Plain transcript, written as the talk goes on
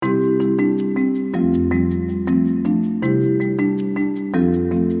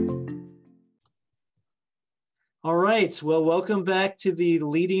right. Well, welcome back to the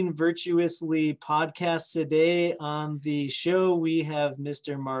Leading Virtuously podcast. Today on the show, we have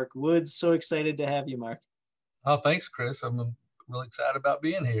Mr. Marc Woods. So excited to have you, Marc. Oh, thanks, Chris. I'm really excited about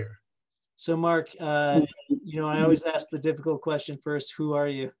being here. So, Marc, I always ask the difficult question first. Who are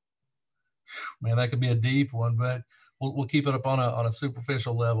you? Man, that could be a deep one, but we'll keep it up on a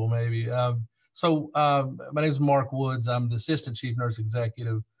superficial level, maybe. My name is Marc Woods. I'm the Assistant Chief Nurse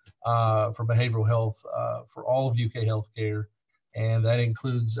Executive for Behavioral Health for all of UK Healthcare, and that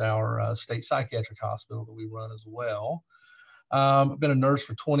includes our state psychiatric hospital that we run as well. I've been a nurse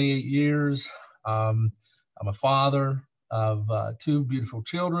for 28 years. I'm a father of two beautiful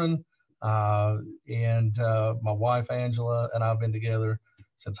children, and my wife, Angela, and I've been together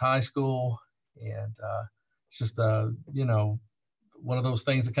since high school. And it's just, one of those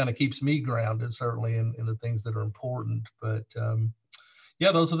things that kind of keeps me grounded, certainly in the things that are important. But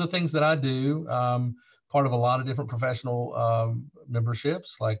those are the things that I do. Part of a lot of different professional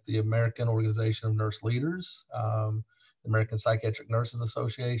memberships, like the American Organization of Nurse Leaders, the American Psychiatric Nurses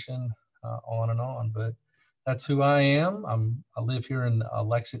Association, on and on. But that's who I am. I live here in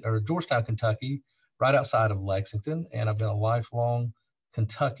Georgetown, Kentucky, right outside of Lexington, and I've been a lifelong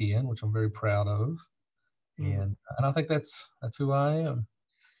Kentuckian, which I'm very proud of. And I think that's who I am.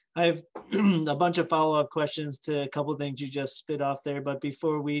 I have a bunch of follow-up questions to a couple of things you just spit off there. But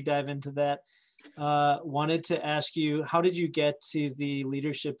before we dive into that, wanted to ask you, how did you get to the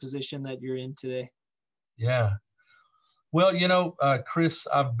leadership position that you're in today? Yeah. Well, Chris,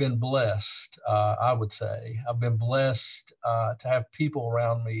 I've been blessed, I would say. I've been blessed to have people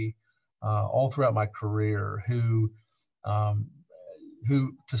around me all throughout my career who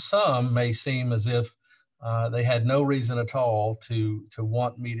to some may seem as if they had no reason at all to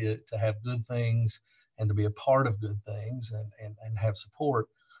want me to have good things and to be a part of good things and have support.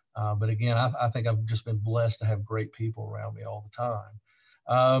 But again, I think I've just been blessed to have great people around me all the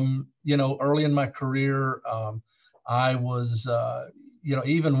time. Early in my career, I was,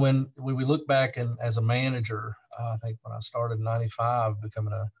 even when we look back and as a manager, I think when I started in 95,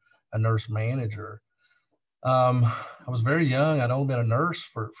 becoming a nurse manager, I was very young. I'd only been a nurse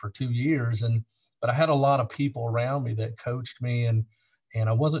for 2 years, but I had a lot of people around me that coached me, and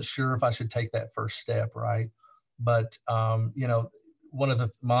I wasn't sure if I should take that first step, right? But, one of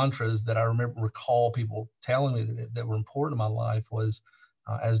the mantras that I recall people telling me that were important in my life was,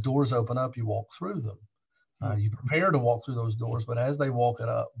 as doors open up, you walk through them. You prepare to walk through those doors, but as they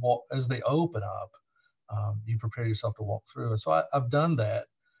as they open up, you prepare yourself to walk through. And so I've done that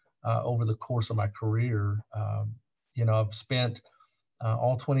over the course of my career. I've spent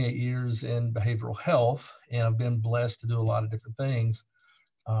all 28 years in behavioral health, and I've been blessed to do a lot of different things,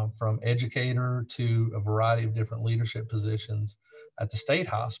 from educator to a variety of different leadership positions at the state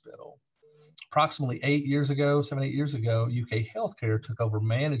hospital. Approximately 7, 8 years ago, UK Healthcare took over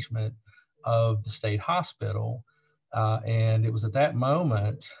management of the state hospital. And it was at that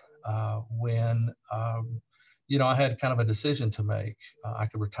moment when, I had kind of a decision to make. I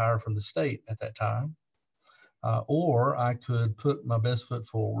could retire from the state at that time, or I could put my best foot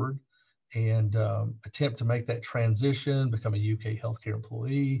forward and attempt to make that transition, become a UK healthcare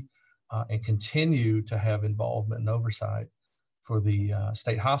employee, and continue to have involvement and oversight for the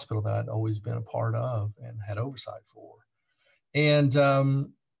state hospital that I'd always been a part of and had oversight for. And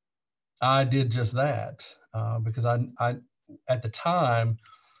I did just that because I at the time,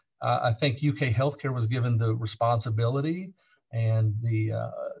 I think UK Healthcare was given the responsibility and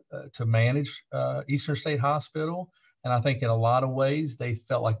to manage Eastern State Hospital. And I think in a lot of ways, they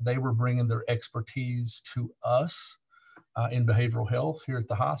felt like they were bringing their expertise to us in behavioral health here at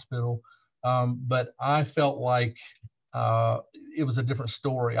the hospital. But I felt like it was a different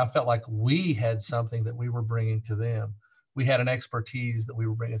story. I felt like we had something that we were bringing to them. We had an expertise that we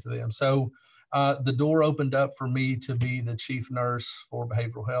were bringing to them. So the door opened up for me to be the chief nurse for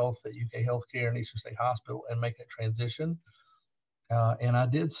behavioral health at UK Healthcare and Eastern State Hospital and make that transition. And I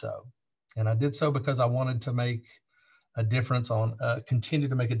did so. And I did so because I wanted to make a difference continue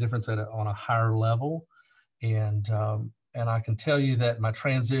to make a difference on a higher level. And I can tell you that my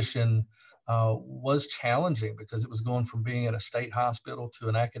transition was challenging because it was going from being at a state hospital to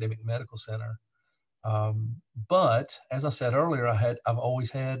an academic medical center. But as I said earlier, I've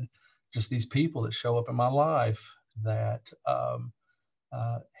always had just these people that show up in my life that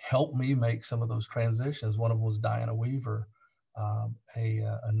helped me make some of those transitions. One of them was Diana Weaver,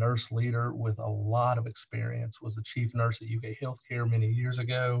 a nurse leader with a lot of experience, was the chief nurse at UK Healthcare many years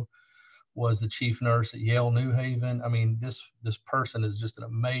ago, was the chief nurse at Yale New Haven. I mean, this person is just an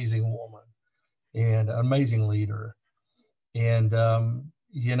amazing woman and an amazing leader. And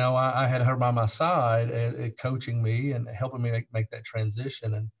I had her by my side at coaching me and helping me make that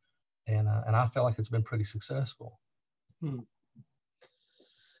transition. And I feel like it's been pretty successful.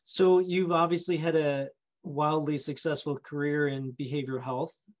 So you've obviously had a wildly successful career in behavioral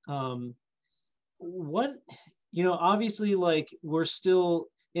health. Obviously, like, we're still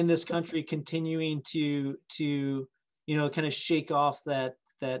in this country continuing to kind of shake off that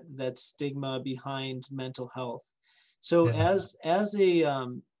stigma behind mental health. So Yes. as a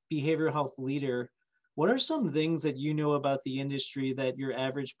behavioral health leader, what are some things that you know about the industry that your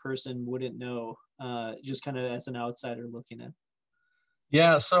average person wouldn't know, just kind of as an outsider looking in?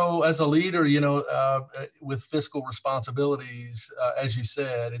 Yeah. So as a leader, with fiscal responsibilities, as you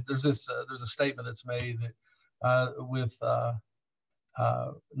said, there's a statement that's made that with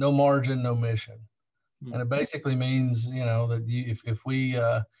no margin, no mission. And it basically means, that if we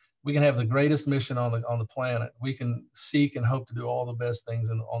can have the greatest mission on the planet, we can seek and hope to do all the best things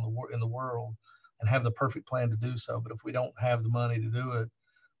in the world and have the perfect plan to do so. But if we don't have the money to do it,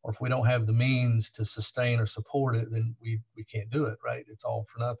 or if we don't have the means to sustain or support it, then we can't do it, right? It's all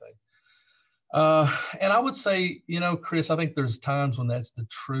for nothing. And I would say, Chris, I think there's times when that's the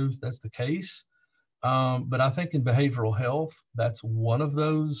truth, that's the case. But I think in behavioral health, that's one of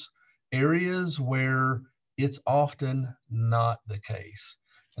those areas where it's often not the case.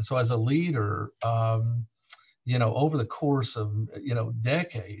 And so as a leader, over the course of,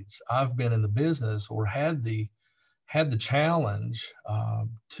 decades, I've been in the business or had the challenge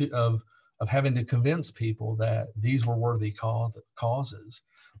of having to convince people that these were worthy causes,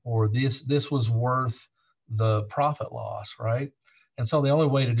 or this was worth the profit loss, right? And so the only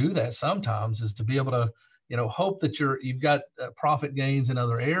way to do that sometimes is to be able to, hope that you've got profit gains in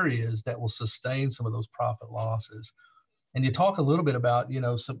other areas that will sustain some of those profit losses. And you talk a little bit about,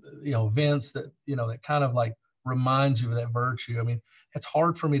 some, events that, that kind of like remind you of that virtue. I mean, it's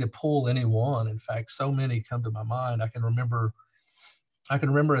hard for me to pull any one. In fact, so many come to my mind. I can remember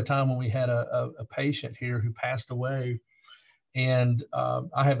a time when we had a patient here who passed away. And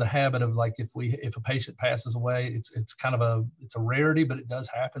I have the habit of, like, if a patient passes away, it's kind of it's a rarity, but it does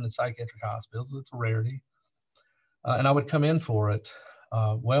happen in psychiatric hospitals. It's a rarity. And I would come in for it.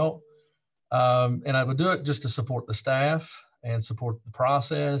 And I would do it just to support the staff and support the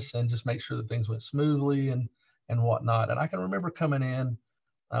process and just make sure that things went smoothly and whatnot. And I can remember coming in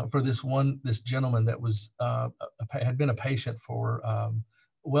for this gentleman that was had been a patient for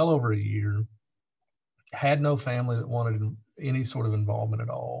well over a year, had no family that wanted any sort of involvement at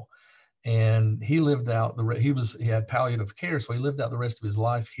all. And he lived out he had palliative care, so he lived out the rest of his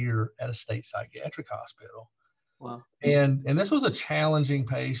life here at a state psychiatric hospital. Wow. And this was a challenging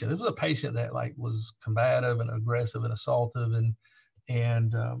patient. This was a patient that, like, was combative and aggressive and assaultive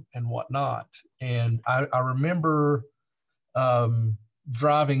and whatnot. And I remember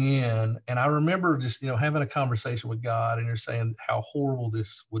driving in, and I remember just, having a conversation with God, and you're saying how horrible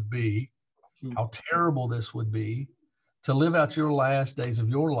this would be, how terrible this would be to live out your last days of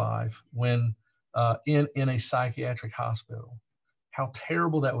your life when in a psychiatric hospital. How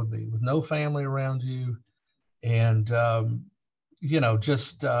terrible that would be, with no family around you, and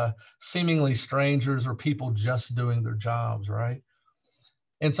just seemingly strangers or people just doing their jobs, right?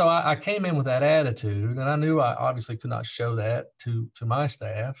 And so I came in with that attitude, and I knew I obviously could not show that to my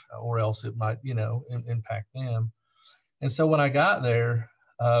staff, or else it might, impact them. And so when I got there,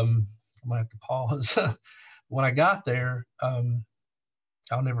 I might have to pause. When I got there,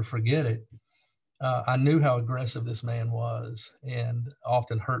 I'll never forget it. I knew how aggressive this man was and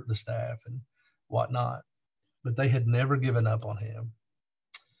often hurt the staff and whatnot, but they had never given up on him.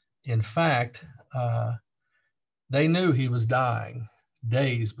 In fact, they knew he was dying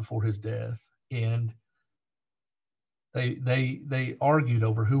days before his death, and they argued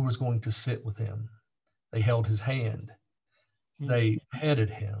over who was going to sit with him. They held his hand. They petted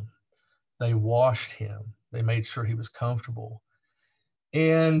him. They washed him. They made sure he was comfortable.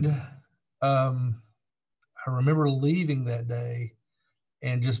 And I remember leaving that day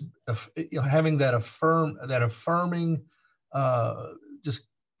and just having that affirming just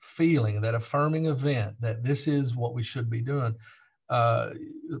feeling, that affirming event that this is what we should be doing.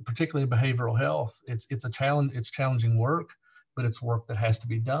 Particularly in behavioral health, it's a challenge. It's challenging work, but it's work that has to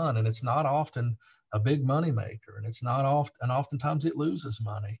be done, and it's not often a big money maker, and it's not often, and oftentimes it loses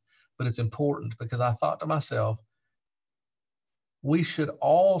money, but it's important, because I thought to myself, we should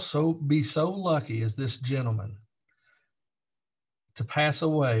also be so lucky as this gentleman to pass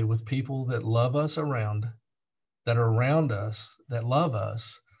away with people that love us that are around us, that love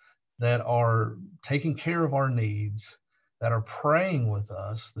us, that are taking care of our needs, that are praying with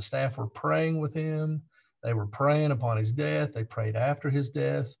us. The staff were praying with him. They were praying upon his death. They prayed after his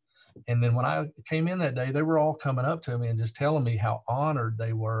death. And then when I came in that day, they were all coming up to me and just telling me how honored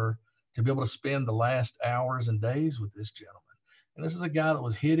they were to be able to spend the last hours and days with this gentleman. And this is a guy that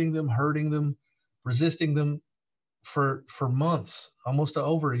was hitting them, hurting them, resisting them for months, almost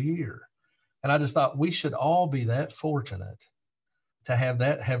over a year. And I just thought we should all be that fortunate to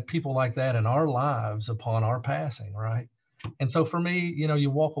have people like that in our lives upon our passing, right? And so for me,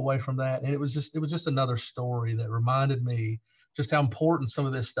 you walk away from that, and it was just another story that reminded me just how important some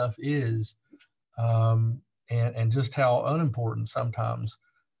of this stuff is, and just how unimportant sometimes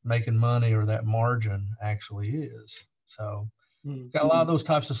making money or that margin actually is. So got a lot of those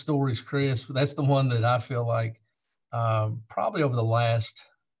types of stories, Chris. That's the one that I feel like probably over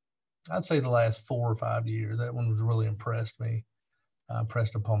I'd say the last 4 or 5 years, that one was really impressed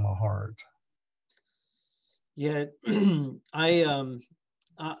upon my heart. Yeah, I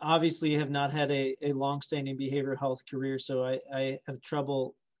obviously have not had a long-standing behavioral health career, so I have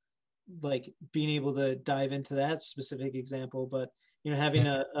trouble like being able to dive into that specific example. But having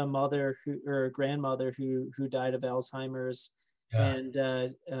a mother or a grandmother who died of Alzheimer's,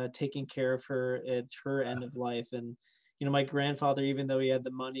 and taking care of her at her end of life, and my grandfather, even though he had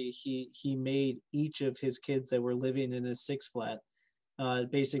the money, he made each of his kids that were living in his 6-flat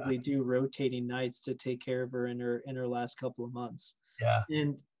basically do rotating nights to take care of her in her last couple of months. Yeah.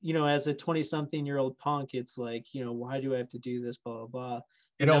 And as a 20-something-year-old punk, it's like, why do I have to do this, blah blah blah.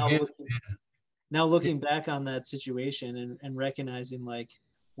 But now looking back on that situation and recognizing like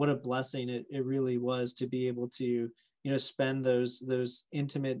what a blessing it really was to be able to spend those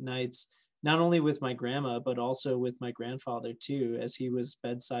intimate nights, not only with my grandma but also with my grandfather too, as he was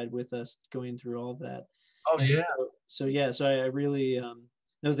bedside with us going through all of that. Oh, and yeah. So I really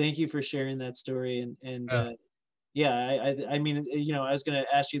no, thank you for sharing that story. And I mean, I was going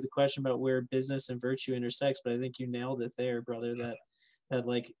to ask you the question about where business and virtue intersects, but I think you nailed it there, brother. That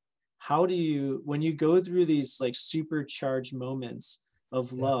like, how do you, when you go through these like supercharged moments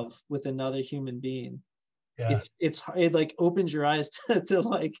of love with another human being, it like opens your eyes to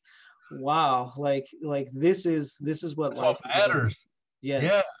like, wow, like this is what life matters. is. Yes.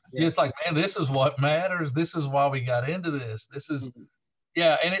 Yeah. It's like, man, this is what matters. This is why we got into this. This is,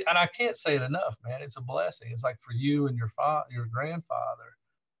 and I can't say it enough, man. It's a blessing. It's like for you and your grandfather.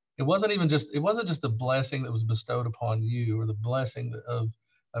 It wasn't just the blessing that was bestowed upon you, or the blessing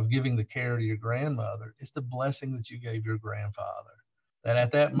of giving the care to your grandmother. It's the blessing that you gave your grandfather. That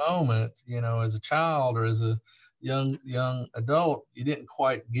at that moment, as a child or as a young adult, you didn't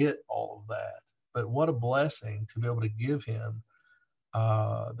quite get all of that. But what a blessing to be able to give him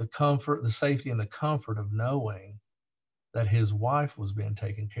the comfort, the safety, and the comfort of knowing that his wife was being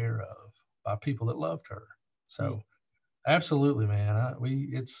taken care of by people that loved her. So absolutely, man.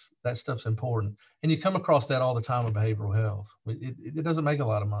 That stuff's important. And you come across that all the time in behavioral health. It doesn't make a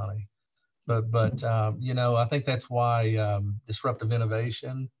lot of money, but I think that's why disruptive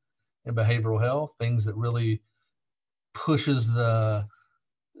innovation in behavioral health, things that really pushes the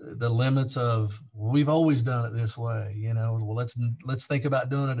limits of, we've always done it this way, well, let's think about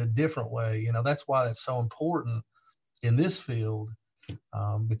doing it a different way. That's why that's so important in this field,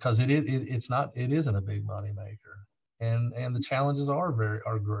 because it isn't a big money maker, and the challenges are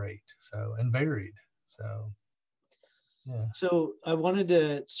great, so, and varied. So yeah. So I wanted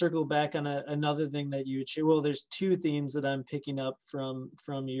to circle back on another thing that you shared. Well, there's two themes that I'm picking up from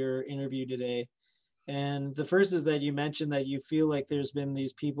your interview today. And the first is that you mentioned that you feel like there's been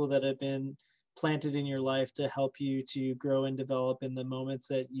these people that have been planted in your life to help you to grow and develop in the moments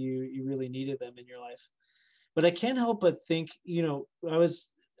that you really needed them in your life. But I can't help but think,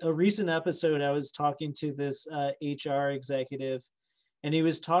 a recent episode, I was talking to this HR executive, and he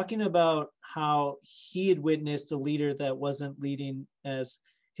was talking about how he had witnessed a leader that wasn't leading as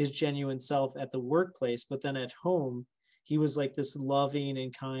his genuine self at the workplace, but then at home, he was like this loving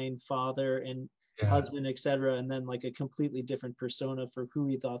and kind father and husband, etc. And then like a completely different persona for who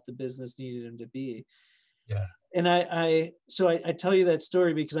he thought the business needed him to be. Yeah. And I tell you that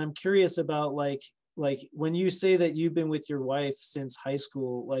story because I'm curious about like when you say that you've been with your wife since high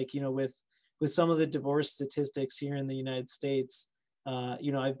school, like, with some of the divorce statistics here in the United States,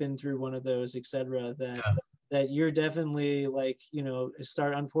 I've been through one of those, etc. That you're definitely like,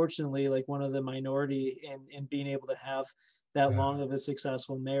 unfortunately, like one of the minority in being able to have that long of a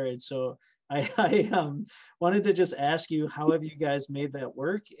successful marriage. So I wanted to just ask you, how have you guys made that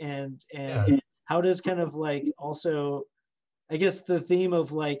work? And how does kind of like also, I guess the theme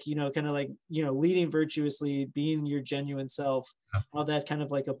of like, kind of like, leading virtuously, being your genuine self, how that kind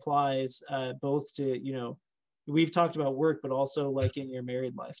of like applies both to, we've talked about work, but also like in your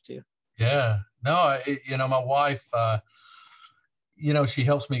married life too. Yeah. No, my wife, she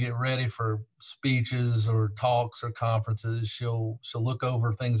helps me get ready for speeches or talks or conferences. She'll look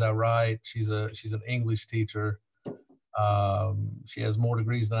over things I write. She's an English teacher. She has more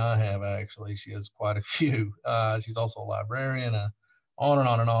degrees than I have, actually. She has quite a few. She's also a librarian, on and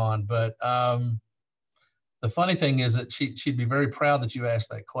on and on. But the funny thing is that she'd be very proud that you asked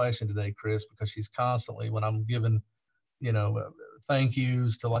that question today, Chris, because she's constantly, when I'm giving, thank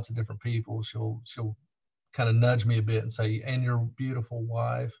yous to lots of different people, she'll kind of nudge me a bit and say, "And your beautiful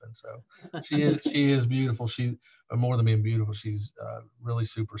wife." And so she is beautiful. More than being beautiful, she's really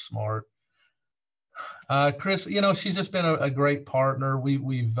super smart. Chris, she's just been a great partner.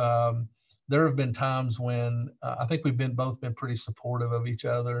 We've there have been times when I think we've both been pretty supportive of each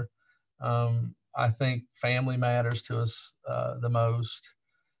other. I think family matters to us the most.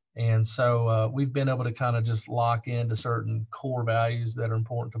 And so we've been able to kind of just lock into certain core values that are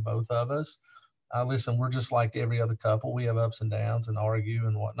important to both of us. Listen, we're just like every other couple. We have ups and downs and argue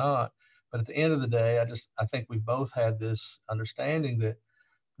and whatnot. But at the end of the day, I think we've both had this understanding that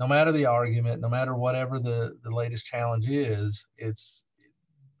no matter the argument, no matter whatever the latest challenge is, it's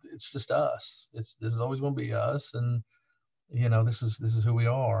just us. This is always going to be us, and this is who we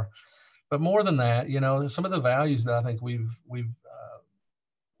are. But more than that, some of the values that I think we've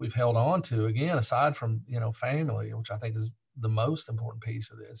held on to, again, aside from family, which I think is the most important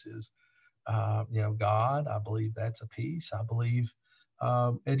piece of this, is God. I believe that's a piece. I believe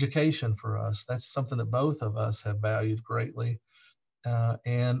education for us. That's something that both of us have valued greatly.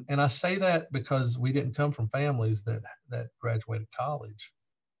 And I say that because we didn't come from families that graduated college.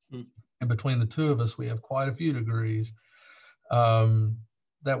 Mm. And between the two of us, we have quite a few degrees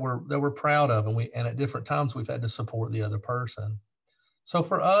that we're proud of, and at different times we've had to support the other person. So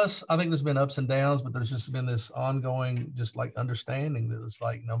for us, I think there's been ups and downs, but there's just been this ongoing, just like understanding that it's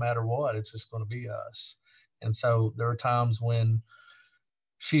like no matter what, it's just going to be us. And so there are times when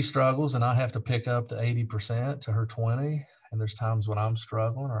she struggles and I have to pick up the 80% to her 20. And there's times when I'm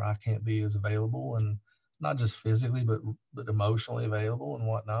struggling or I can't be as available, and not just physically, but emotionally available and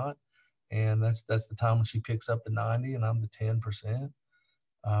whatnot. And that's the time when she picks up the 90 and I'm the 10%.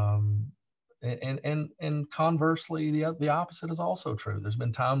 And conversely, the opposite is also true. There's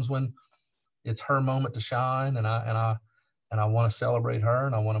been times when it's her moment to shine, and I want to celebrate her,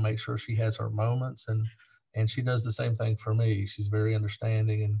 and I want to make sure she has her moments, and she does the same thing for me. She's very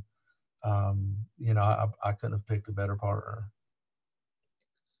understanding, and I couldn't have picked a better partner.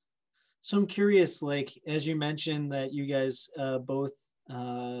 So I'm curious, like, as you mentioned that you guys both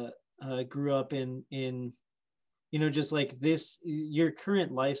grew up in just like this, your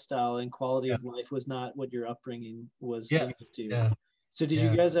current lifestyle and quality of life was not what your upbringing was suited to. Yeah. So did you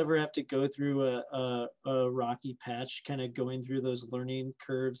guys ever have to go through a rocky patch, kind of going through those learning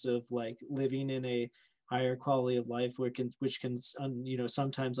curves of like living in a higher quality of life which can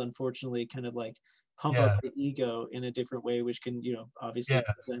sometimes unfortunately kind of like pump up the ego in a different way, which can obviously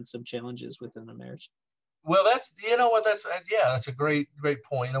present some challenges within a marriage? Well, that's a great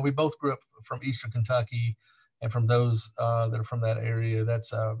point. We both grew up from Eastern Kentucky, and from those that are from that area,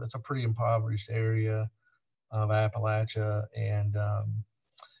 that's a pretty impoverished area of Appalachia. And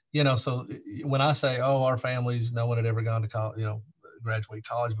so when I say, oh, our families, no one had ever gone to college, graduate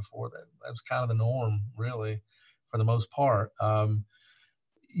college before, that was kind of the norm, really, for the most part. We're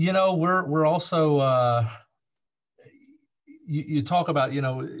also you talk about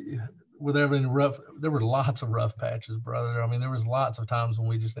were there any there were lots of rough patches, brother. I mean, there was lots of times when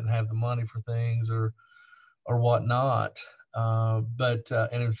we just didn't have the money for things or whatnot. But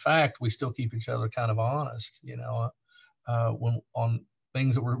and in fact, we still keep each other kind of honest, when on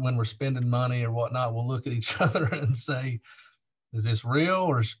things when we're spending money or whatnot, we'll look at each other and say, is this real,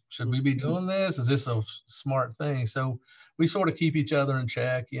 or should we be doing this? Is this a smart thing? So we sort of keep each other in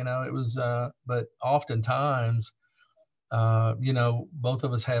check, it was, but oftentimes, both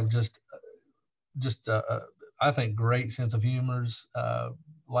of us have just I think great sense of humors,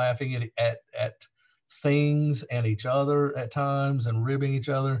 laughing at things and each other at times and ribbing each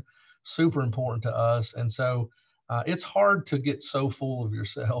other, super important to us. And so it's hard to get so full of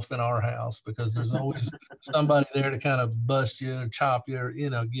yourself in our house because there's always somebody there to kind of bust you, chop you, or,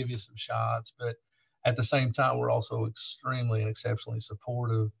 give you some shots. But at the same time, we're also extremely and exceptionally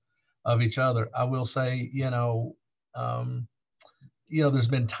supportive of each other. I will say, there's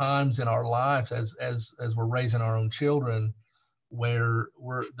been times in our lives as we're raising our own children where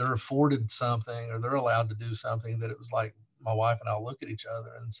they're afforded something or they're allowed to do something that it was like my wife and I'll look at each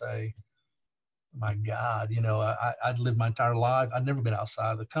other and say, my God, I'd lived my entire life. I'd never been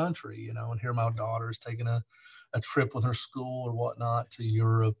outside of the country, and here my daughter's taking a a trip with her school or whatnot to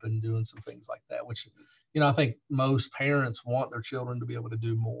Europe and doing some things like that, which, I think most parents want their children to be able to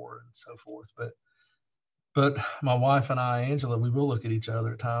do more and so forth. But my wife and I, Angela, we will look at each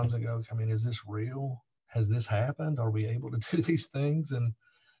other at times and go, I mean, is this real? Has this happened? Are we able to do these things? And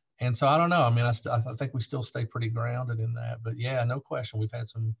so I don't know. I mean, I think we still stay pretty grounded in that. But yeah, no question, we've had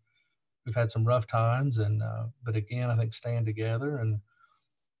some rough times, and but again, I think staying together and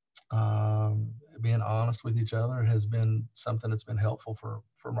being honest with each other has been something that's been helpful for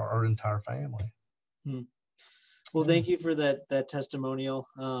our entire family. Well, thank you for that testimonial.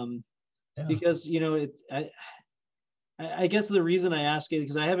 Because I guess the reason I ask it,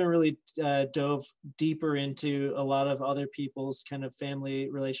 because I haven't really dove deeper into a lot of other people's kind of family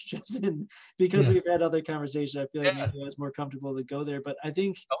relationships, and because we've had other conversations, I feel like maybe I was more comfortable to go there. But I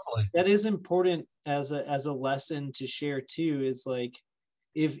think that is important as a lesson to share too. Is like,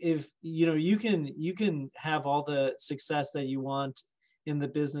 if you can have all the success that you want in the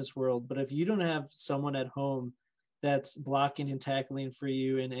business world, but if you don't have someone at home that's blocking and tackling for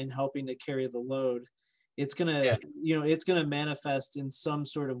you and helping to carry the load, it's gonna it's gonna manifest in some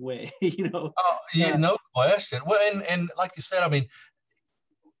sort of way. No question. Well, and like you said, I mean,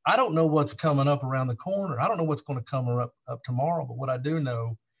 I don't know what's coming up around the corner. I don't know what's going to come up tomorrow, but what I do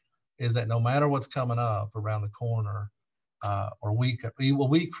know is that no matter what's coming up around the corner, or a week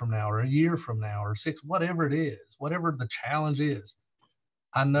from now, or a year from now, or 6, whatever it is, whatever the challenge is,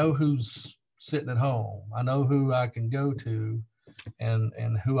 I know who's sitting at home. I know who I can go to, and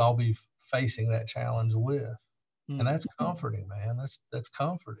who I'll be facing that challenge with. And that's comforting, man. That's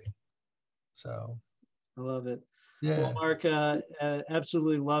comforting. So I love it. Yeah. Well, Marc,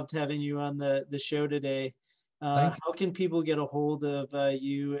 absolutely loved having you on the show today. How can people get a hold of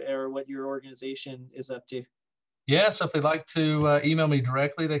you or what your organization is up to? Yeah, so if they'd like to email me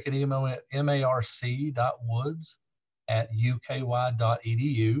directly, they can email me at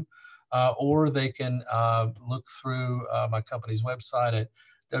marc.woods@uky.edu, or they can look through my company's website at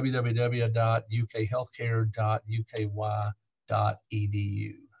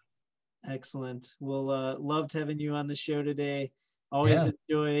www.ukhealthcare.uky.edu. Excellent. Well, loved having you on the show today. Always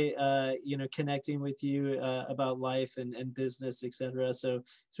enjoy, connecting with you about life and business, etc. So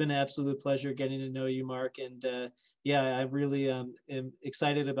it's been an absolute pleasure getting to know you, Marc. And I really am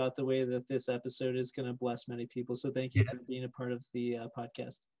excited about the way that this episode is going to bless many people. So thank you for being a part of the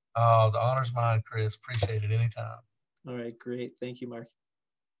podcast. Oh, the honor's mine, Chris. Appreciate it anytime. All right, great. Thank you, Marc.